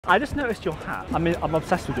I just noticed your hat. I mean, I'm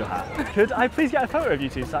obsessed with your hat. Could I please get a photo of you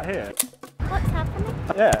two sat here? What's happening?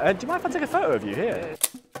 Yeah, do you mind if I take a photo of you here?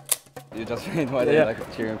 You just made my day,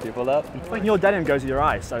 like cheering people up. When your denim goes in your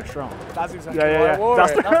eyes so strong. That's exactly why I wore it.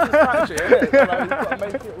 That's just strategy, isn't it? Like, you've got to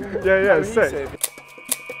make it all yeah, sick.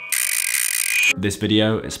 This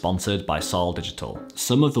video is sponsored by Sol Digital.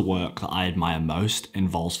 Some of the work that I admire most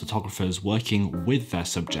involves photographers working with their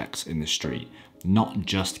subjects in the street, not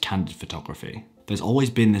just candid photography. There's always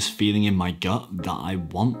been this feeling in my gut that I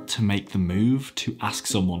want to make the move to ask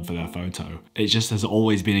someone for their photo. It just has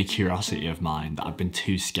always been a curiosity of mine that I've been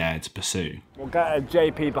too scared to pursue. We'll get a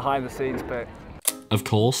JP behind the scenes bit. Of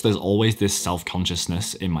course, there's always this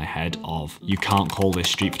self-consciousness in my head of, you can't call this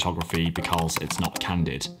street photography because it's not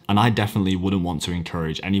candid. And I definitely wouldn't want to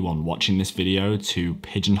encourage anyone watching this video to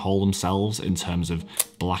pigeonhole themselves in terms of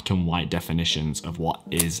black and white definitions of what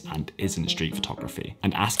is and isn't street photography.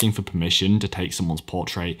 And asking for permission to take someone's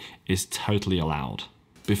portrait is totally allowed.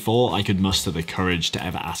 Before I could muster the courage to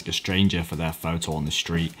ever ask a stranger for their photo on the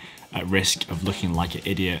street, at risk of looking like an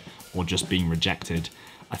idiot or just being rejected,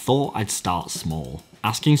 I thought I'd start small.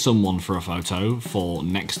 Asking someone for a photo for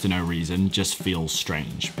next to no reason just feels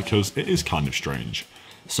strange, because it is kind of strange.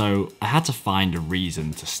 So I had to find a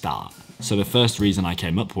reason to start. So the first reason I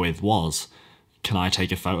came up with was, can I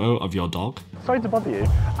take a photo of your dog? Sorry to bother you.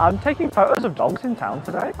 I'm taking photos of dogs in town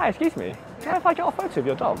today. Hi, excuse me. Do you mind if I get a photo of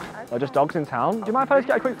your dog? Or just dogs in town? Do you mind if I just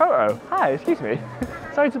get a quick photo? Hi, excuse me.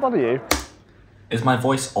 Sorry to bother you. Is my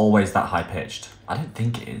voice always that high pitched? I don't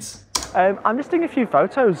think it is. I'm just taking a few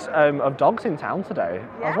photos of dogs in town today.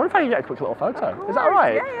 Yeah? I was wondering if I could get a quick little photo. Is that all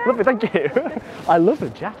right? Yeah. Lovely, thank you. I love the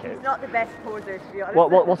jacket. He's not the best poser, to be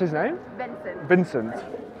honest. What's his name? Vincent. Vincent.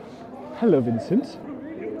 Hello, Vincent.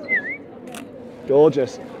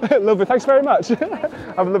 Gorgeous. Lovely, thanks very much.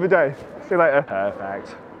 Have a lovely day. See you later.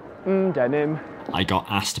 Perfect. Denim. I got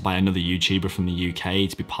asked by another YouTuber from the UK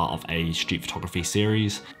to be part of a street photography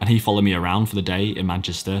series, and he followed me around for the day in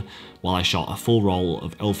Manchester while I shot a full roll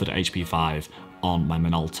of Ilford HP5 on my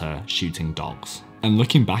Minolta shooting dogs. And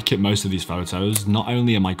looking back at most of these photos, not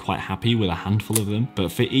only am I quite happy with a handful of them,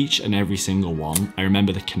 but for each and every single one, I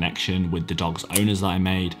remember the connection with the dog's owners that I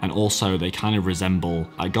made, and also they kind of resemble,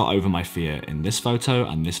 I got over my fear in this photo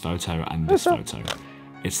and this photo and this photo.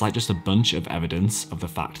 It's like just a bunch of evidence of the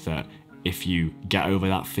fact that if you get over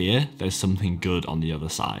that fear, there's something good on the other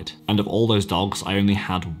side. And of all those dogs, I only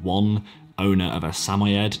had one owner of a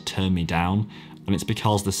Samoyed turn me down, and it's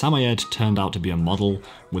because the Samoyed turned out to be a model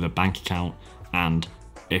with a bank account, and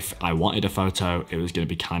if I wanted a photo, it was going to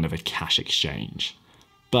be kind of a cash exchange.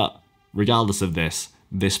 But regardless of this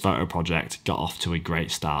photo project got off to a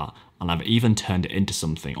great start, and I've even turned it into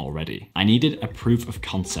something already. I needed a proof of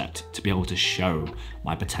concept to be able to show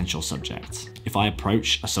my potential subjects. If I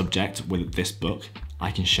approach a subject with this book, I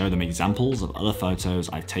can show them examples of other photos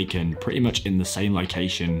I've taken pretty much in the same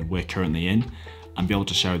location we're currently in, and be able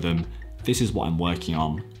to show them, this is what I'm working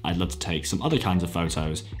on. I'd love to take some other kinds of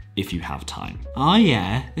photos if you have time. Oh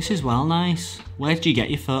yeah, this is well nice. Where did you get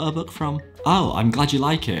your photo book from? Oh, I'm glad you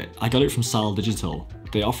like it. I got it from Sol Digital.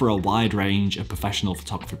 They offer a wide range of professional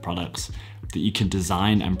photography products that you can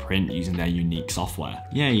design and print using their unique software.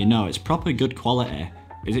 Yeah, you know, it's proper good quality.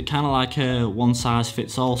 Is it kind of like a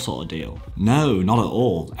one-size-fits-all sort of deal? No, not at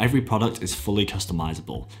all. Every product is fully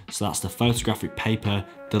customizable. So that's the photographic paper,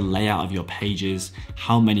 the layout of your pages,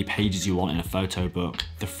 how many pages you want in a photo book,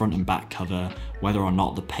 the front and back cover, whether or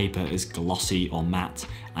not the paper is glossy or matte,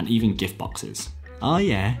 and even gift boxes. Oh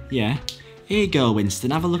yeah. Here you go,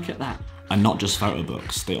 Winston, have a look at that. And not just photo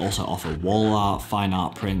books, they also offer wall art, fine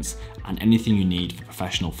art prints, and anything you need for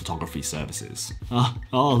professional photography services.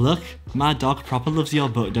 Oh look, my dog proper loves your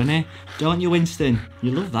book, doesn't he? Don't you, Winston?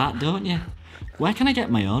 You love that, don't you? Where can I get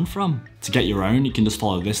my own from? To get your own, you can just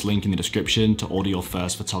follow this link in the description to order your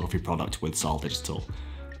first photography product with Sol Digital.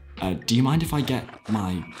 Do you mind if I get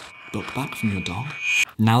my book back from your dog?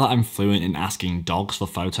 Now that I'm fluent in asking dogs for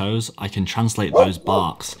photos, I can translate those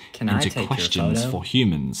barks into questions for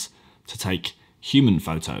humans to take human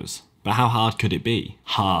photos. But how hard could it be?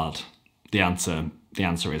 Hard. The answer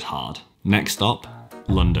is hard. Next stop,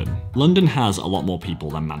 London. London has a lot more people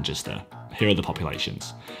than Manchester. Here are the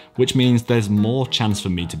populations, which means there's more chance for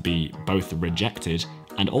me to be both rejected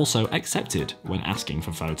and also accepted when asking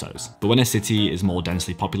for photos. But when a city is more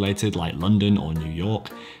densely populated like London or New York,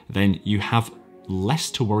 then you have less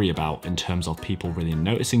to worry about in terms of people really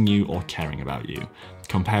noticing you or caring about you,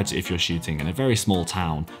 compared to if you're shooting in a very small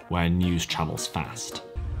town where news travels fast.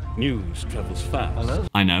 News travels fast. Hello?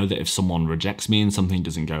 I know that if someone rejects me and something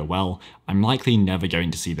doesn't go well, I'm likely never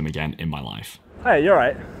going to see them again in my life. Hey, you're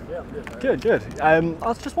right. Yeah, I'm good. Good, good. I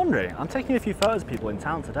was just wondering, I'm taking a few photos of people in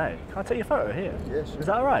town today. Can I take your photo here? Yeah, sure. Is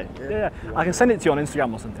that all right? Yeah. I can send it to you on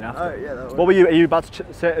Instagram or something after. Oh, yeah, that works. What were you, are you about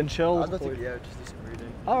to sit and chill? I was about to, yeah, just do some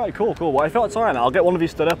reading. All right, cool, cool. Well, if it's all right, man, I'll get one of you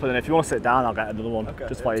stood up, and then if you want to sit down, I'll get another one. Okay.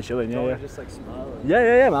 Just while you're chilling, Don't yeah. Just like smile.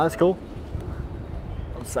 Yeah, man, that's cool.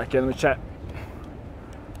 1 second, let me check.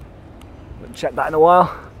 Haven't checked that in a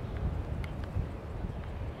while.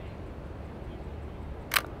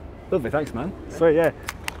 Lovely, thanks, man. Sweet, yeah.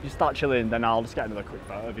 If you start chilling, then I'll just get another quick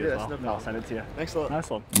photo of you Yeah, as well, no and I'll problem. send it to you. Thanks a lot. Nice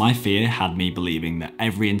one. My fear had me believing that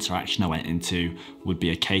every interaction I went into would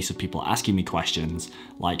be a case of people asking me questions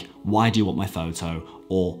like, why do you want my photo?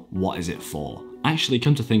 Or what is it for? Actually,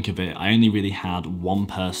 come to think of it, I only really had one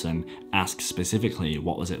person ask specifically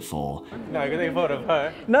what was it for. No, you're gonna take a photo of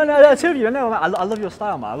her. No, two of you. No, man, I love your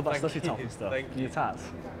style, man. I love that Thank stuffy top you, and stuff. thank And your tats.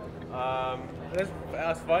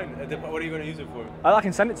 That's fine. What are you gonna use it for? I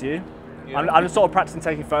can send it to you. Yeah. I'm just sort of practicing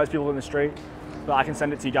taking photos of people in the street, but I can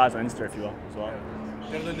send it to you guys on Insta if you want as well.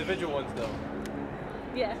 There's individual ones though.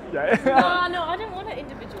 Yeah. Yeah. No, I don't want an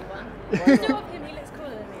individual one. Just do it of him, he looks cooler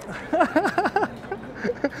than me.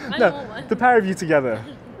 I don't want one. The pair of you together.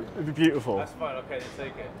 It'd be beautiful. That's fine. Okay, just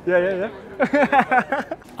take it. Yeah.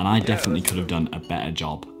 And I definitely could have done a better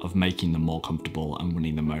job of making them more comfortable and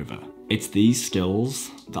winning them over. It's these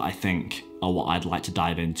skills that I think are what I'd like to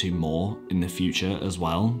dive into more in the future as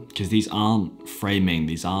well, because these aren't framing,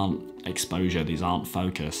 these aren't exposure, these aren't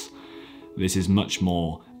focus. This is much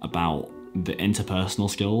more about the interpersonal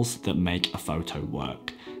skills that make a photo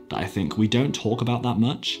work, that I think we don't talk about that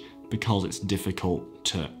much because it's difficult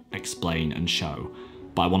to explain and show,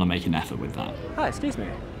 but I want to make an effort with that. Hi, excuse me.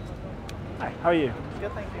 Hi, how are you?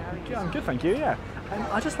 Good, thank you. How are you? Yeah, I'm good, thank you, yeah.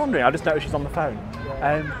 I was just wondering, I just noticed she's on the phone.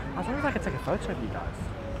 I was wondering if I could take a photo of you guys.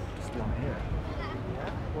 Just on here.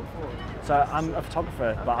 What for? So I'm a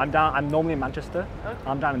photographer, but I'm normally in Manchester. Okay.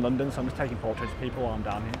 I'm down in London, so I'm just taking portraits of people while I'm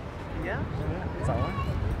down here. Yeah? Is that alright?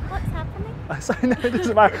 What's happening? Sorry, no, it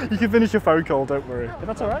doesn't matter. You can finish your phone call, don't worry. If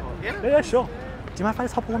that's alright? Yeah, sure. Do you mind if I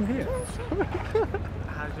just hop on here?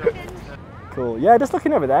 Cool. Yeah, just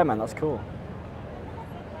looking over there, man, that's cool.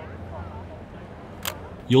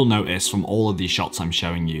 You'll notice from all of these shots I'm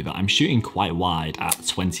showing you that I'm shooting quite wide at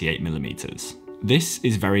 28mm. This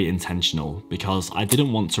is very intentional because I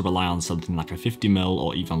didn't want to rely on something like a 50mm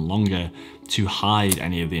or even longer to hide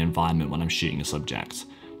any of the environment when I'm shooting a subject.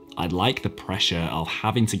 I'd like the pressure of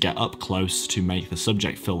having to get up close to make the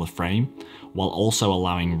subject fill the frame, while also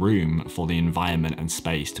allowing room for the environment and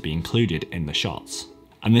space to be included in the shots.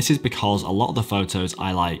 And this is because a lot of the photos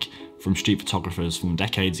I like from street photographers from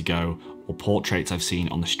decades ago, or portraits I've seen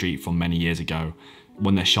on the street from many years ago,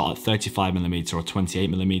 when they're shot at 35mm or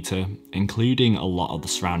 28mm, including a lot of the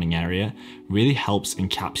surrounding area, really helps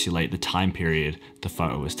encapsulate the time period the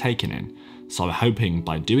photo was taken in. So I'm hoping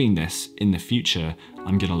by doing this in the future,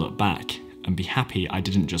 I'm gonna look back and be happy I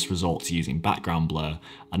didn't just resort to using background blur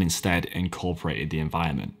and instead incorporated the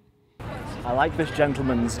environment. I like this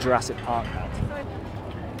gentleman's Jurassic Park hat.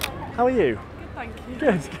 How are you? Thank you.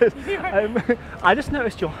 Good. I just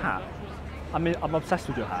noticed your hat. I mean, I'm obsessed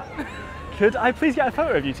with your hat. Could I please get a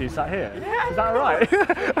photo of you two sat here? Yeah. Is that all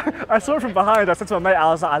right? I saw it from behind. I said to my mate, I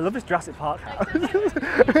was like, I love this Jurassic Park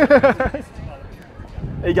hat.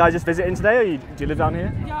 Are you guys just visiting today, or do you live down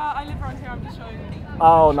here? Yeah, I live around here. I'm just showing.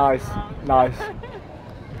 Oh, nice, nice.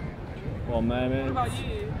 One What moment. about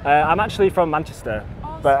you? I'm actually from Manchester,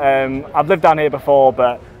 Oh, but I've lived down here before,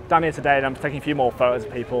 but down here today and I'm taking a few more photos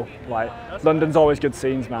of people. Like, London's always good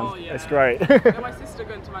scenes, man. Oh, yeah. It's great. Yeah, my sister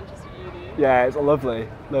going to Manchester Uni. Yeah, it's lovely,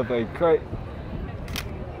 lovely, great.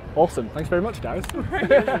 Awesome, thanks very much, guys. Have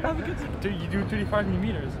a good time. Do you do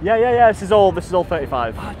 35mm? Yeah, this is all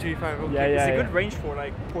 35. Ah, 35. Okay. Yeah, It's a yeah. good range for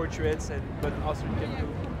like portraits, but also you can do.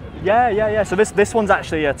 Yeah. So this one's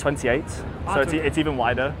actually a 28, so Ah, it's even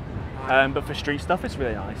wider. But for street stuff, it's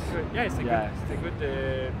really nice. Good. Yeah, it's a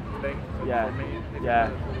good length.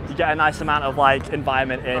 Yeah. You get a nice amount of like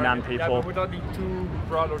environment in and people. Yeah, but without being too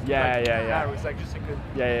broad or too Yeah. narrow. It's like just a good,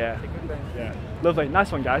 Yeah. a good length. Yeah. Lovely,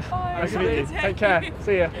 nice one, guys. Bye. Nice to meet you. Take care.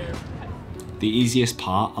 See ya. The easiest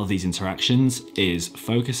part of these interactions is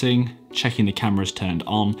focusing, checking the camera's turned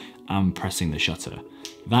on, and pressing the shutter.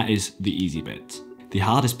 That is the easy bit. The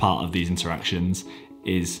hardest part of these interactions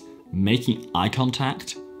is making eye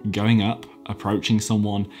contact, going up, approaching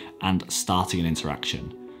someone, and starting an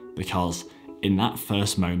interaction. Because in that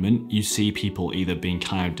first moment, you see people either being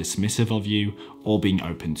kind of dismissive of you or being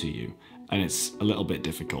open to you, and it's a little bit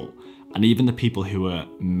difficult. And even the people who are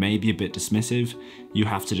maybe a bit dismissive, you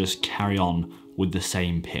have to just carry on with the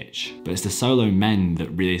same pitch. But it's the solo men that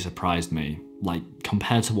really surprised me, like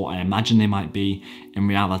compared to what I imagined they might be, in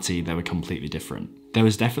reality they were completely different. There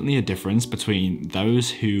was definitely a difference between those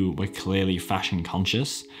who were clearly fashion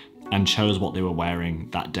conscious and chose what they were wearing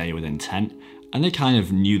that day with intent, and they kind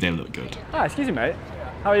of knew they looked good. Hi, excuse me mate,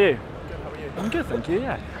 how are you? Good, how are you? I'm good, thank you,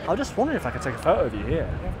 yeah. I was just wondering if I could take a photo of you here.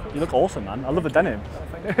 Yeah, you look awesome, man. I love the denim.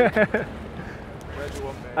 Where do you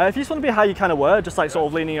want me? If you just want to be how you kind of were, just like sort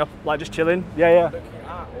of leaning up, like just chilling. Yeah. Looking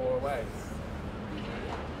at or away?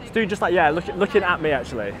 Just do just like, yeah, looking at me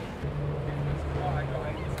actually.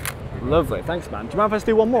 Lovely, thanks man. Do you mind if I just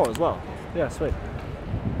do one more as well? Yeah, sweet.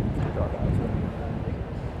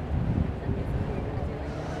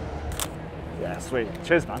 Yeah, sweet.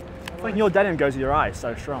 Cheers man. It's like your denim goes with your eyes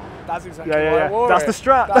so strong. That's exactly Yeah. why I wore That's it. the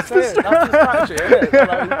strap. That's the it. strap. That's the strategy, isn't it?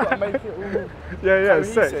 Like, you've got to make it all Yeah,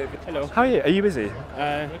 sick. cohesive. Hello. How are you? Are you busy?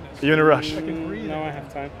 Are you in a rush? No, I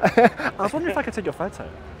have time. I was wondering if I could take your photo.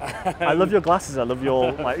 I love your glasses, I love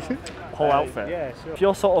your like whole outfit. Yeah, sure. If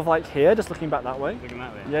you're sort of like here, just looking back that way. Looking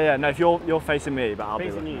that way. Yeah, no, if you're facing me, but I'll be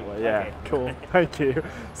Facing looking you. that way. Yeah, Okay. cool. Thank you.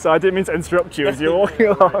 So I didn't mean to interrupt you as you're walking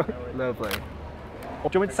along. Lovely. Do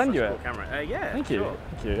you want me to send you it? Camera. Yeah. Thank you. Sure.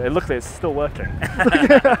 Thank you. Luckily, it's still working.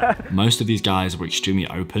 Most of these guys were extremely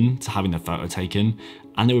open to having their photo taken,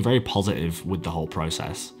 and they were very positive with the whole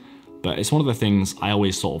process. But it's one of the things I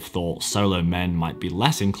always sort of thought solo men might be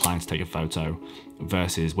less inclined to take a photo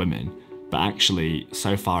versus women. But actually,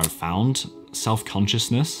 so far I've found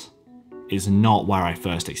self-consciousness is not where I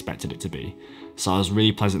first expected it to be. So I was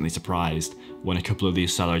really pleasantly surprised when a couple of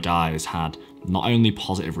these solo guys had not only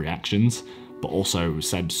positive reactions, but also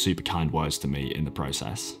said super kind words to me in the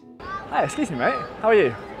process. Hi, excuse me, mate. How are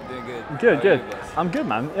you? Doing good. Good. I'm good,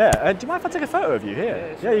 man. Yeah. Do you mind if I take a photo of you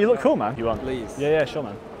here? Yeah, you look cool, man. You want? Please. Yeah, sure,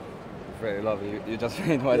 man. Very lovely. You just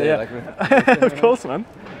made my day. Yeah. Like Of course, man.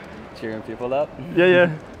 cheering people up.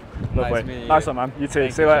 Yeah. Nice Lovely. meeting you. Nice one, man. You too.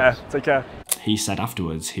 Thank See you you, later. Josh. Take care. He said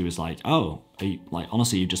afterwards, he was like, oh, like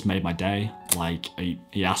honestly, you just made my day. Like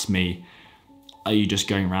he asked me, are you just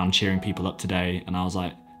going around cheering people up today? And I was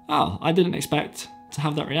like, oh, I didn't expect to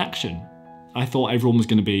have that reaction. I thought everyone was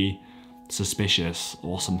going to be suspicious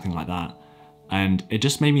or something like that. And it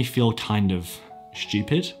just made me feel kind of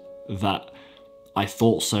stupid that I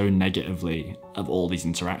thought so negatively of all these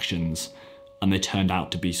interactions, and they turned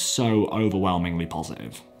out to be so overwhelmingly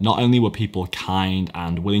positive. Not only were people kind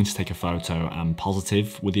and willing to take a photo and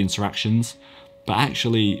positive with the interactions, but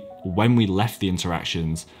actually when we left the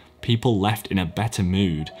interactions, people left in a better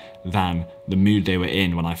mood than the mood they were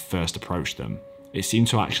in when I first approached them. It seemed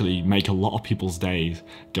to actually make a lot of people's days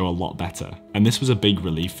go a lot better. And this was a big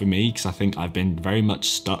relief for me because I think I've been very much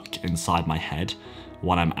stuck inside my head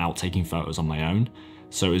when I'm out taking photos on my own.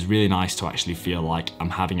 So it was really nice to actually feel like I'm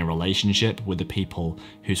having a relationship with the people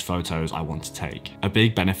whose photos I want to take. A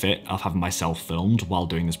big benefit of having myself filmed while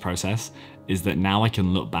doing this process is that now I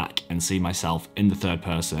can look back and see myself in the third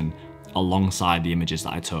person alongside the images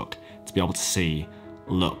that I took to be able to see,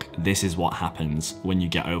 look, this is what happens when you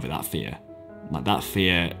get over that fear. Like that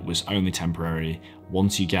fear was only temporary.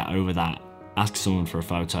 Once you get over that, ask someone for a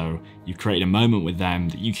photo, you create a moment with them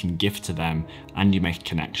that you can gift to them and you make a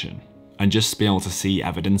connection. And just being able to see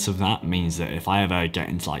evidence of that means that if I ever get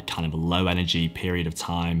into like kind of a low energy period of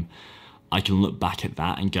time, I can look back at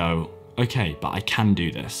that and go, okay, but I can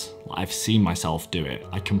do this. I've seen myself do it.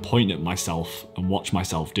 I can point at myself and watch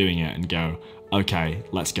myself doing it and go, okay,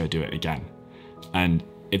 let's go do it again. And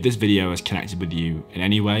if this video has connected with you in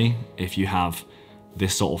any way, if you have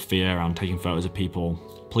this sort of fear around taking photos of people,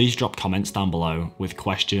 please drop comments down below with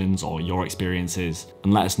questions or your experiences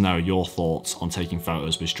and let us know your thoughts on taking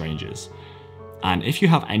photos with strangers. And if you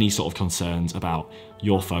have any sort of concerns about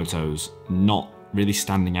your photos not really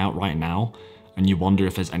standing out right now and you wonder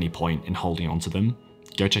if there's any point in holding on to them,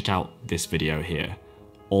 go check out this video here,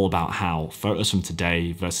 all about how photos from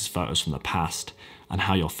today versus photos from the past and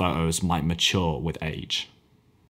how your photos might mature with age.